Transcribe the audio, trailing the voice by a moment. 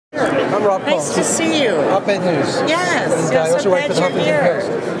I'm Rob Kall. Nice to see you. Op-Ed News. Yes. And Yes, I also write for the Huffington here. Post.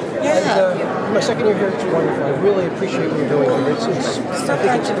 Yeah. And my second year here, it's wonderful. I really appreciate what you're doing here.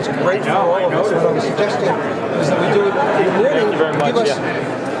 I think it's great for all of us. What I was suggesting is that we do it in the morning, give us,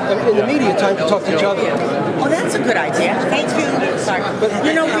 in the media, time to talk to each other. Oh, that's a good idea. Thank you. Sorry.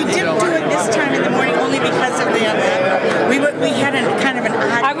 You know, we didn't do it this time in the morning only because of the we had a kind of an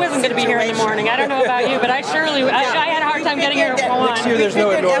odd I wasn't going to be here in the morning. I don't know about you, but I surely I had a hard time getting here at 1. Next year, there's no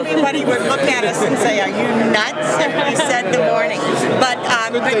everybody would look at us and say, "Are you nuts?" if we said the morning. But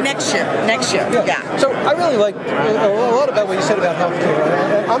next year, yeah. So I really like a lot about what you said about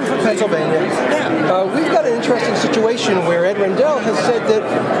healthcare. I'm from Pennsylvania. Yeah. We've got an interesting situation where Ed Rendell has said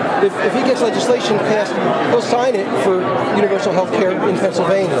that if he gets legislation passed, he'll sign it for universal health care in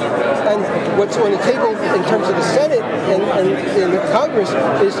Pennsylvania. And what's on the table in terms of the Senate and in Congress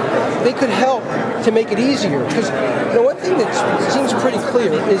is they could help to make it easier. Because one thing that seems pretty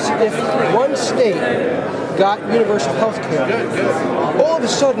clear is if one state got universal health care, all of a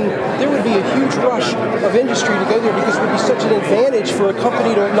sudden there would be a huge rush of industry to go there because it would be such an advantage for a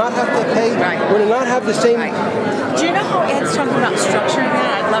company to not have to pay or to not have the same... Do you know how Ed's talking about structuring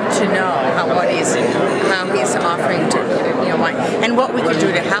that? I'd love to know how he's offering to, and what we could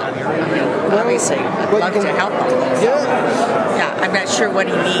do to help. Obviously, I'd love to help him. Yeah, I'm not sure what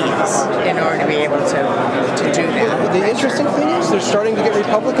he needs in order to be able to do that. The interesting thing is they're starting to get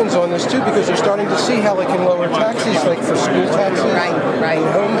Republicans on this too because they're starting to see how they can lower taxes, like for school taxes, and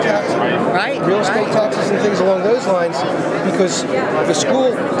home taxes, real estate taxes and things along those lines, because the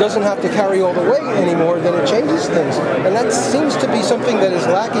school doesn't have to carry all the weight anymore, then it changes things. And that seems to be something that is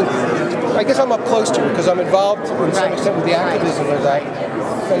lacking. I guess I'm up close to it because I'm involved in some extent with the activism of that.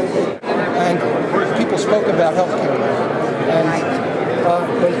 And people spoke about healthcare. And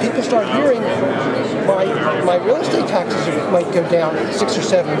when people start hearing my real estate taxes might go down 6 or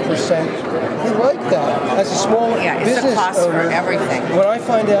 7%, they like that. As a small business owner, for everything. When I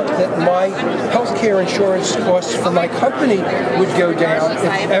find out that my healthcare insurance costs for my company would go down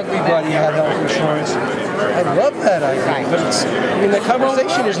if everybody had health insurance, I love that idea. But the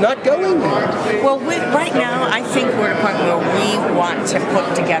conversation is not going there. Well, right now, I think we're at a point where we want to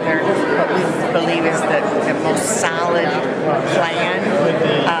put together what we believe is the most solid plan,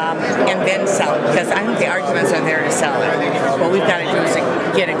 and then sell it. Because I think the arguments are there to sell it. What we've got to do is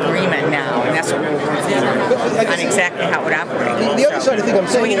get agreement now, and that's what we're working on exactly how it would operate. The other side of the thing I'm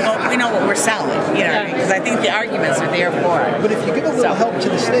saying is... we know what we're selling, because I think the arguments are there for it. But if you give a little help to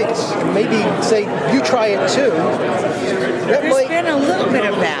the states, and maybe say, you try it too, that There's been a little bit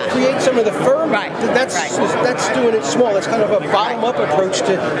of that. Create some of the firm. That's doing it small. That's kind of a bottom-up approach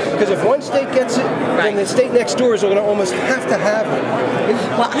to, because if one state gets it, then the state next door is going to almost have to have it.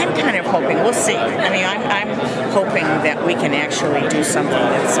 Well, I'm kind of hoping, we'll see. I mean, I'm hoping that we can actually do something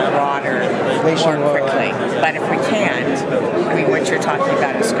that's broader more quickly. But if we can't, I mean, what you're talking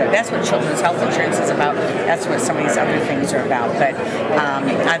about is good. That's what children's health insurance is about. That's what some of these other things are about. But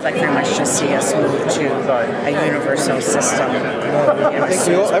I'd like very much to see us move to a universal system. I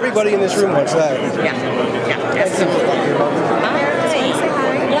think everybody in this room wants that. Yeah, absolutely. Hi.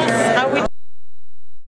 Yes. How we